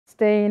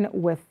Staying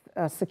with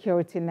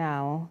security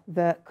now,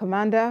 the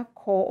Commander,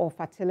 Corps of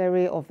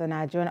Artillery of the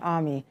Nigerian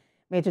Army,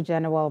 Major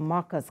General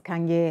Markus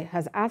Kangye,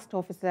 has asked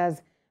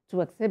officers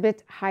to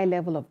exhibit high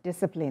level of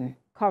discipline,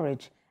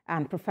 courage,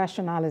 and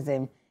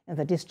professionalism in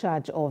the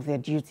discharge of their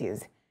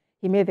duties.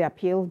 He made the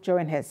appeal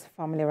during his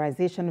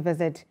familiarization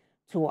visit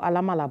to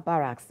Alamala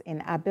Barracks in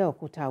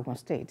Abeokuta, Ogun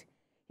State.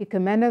 He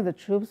commended the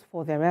troops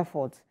for their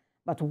efforts,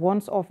 but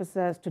wants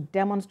officers to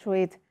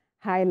demonstrate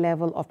high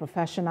level of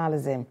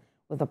professionalism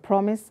with the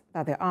promise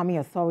that the Army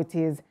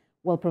authorities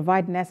will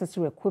provide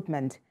necessary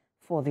equipment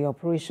for the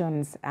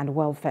operations and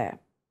welfare.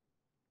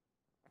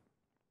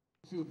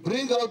 If you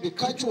bring out the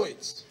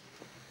catchwords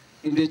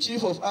in the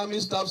Chief of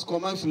Army Staff's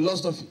command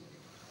philosophy,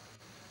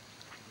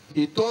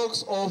 he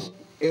talks of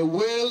a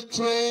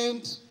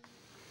well-trained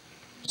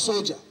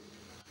soldier,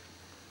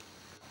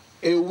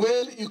 a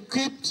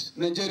well-equipped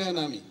Nigerian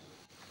Army,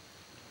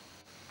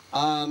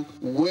 and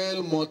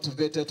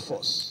well-motivated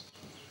force.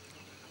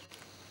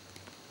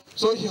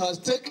 So he has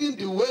taken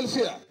the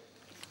welfare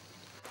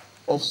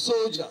of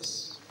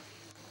soldiers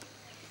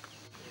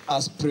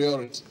as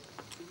priority.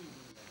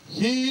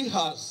 He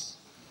has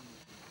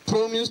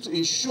promised to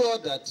ensure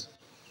that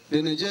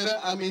the Nigerian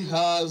Army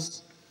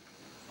has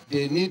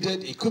the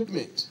needed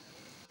equipment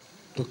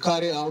to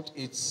carry out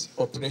its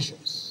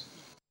operations.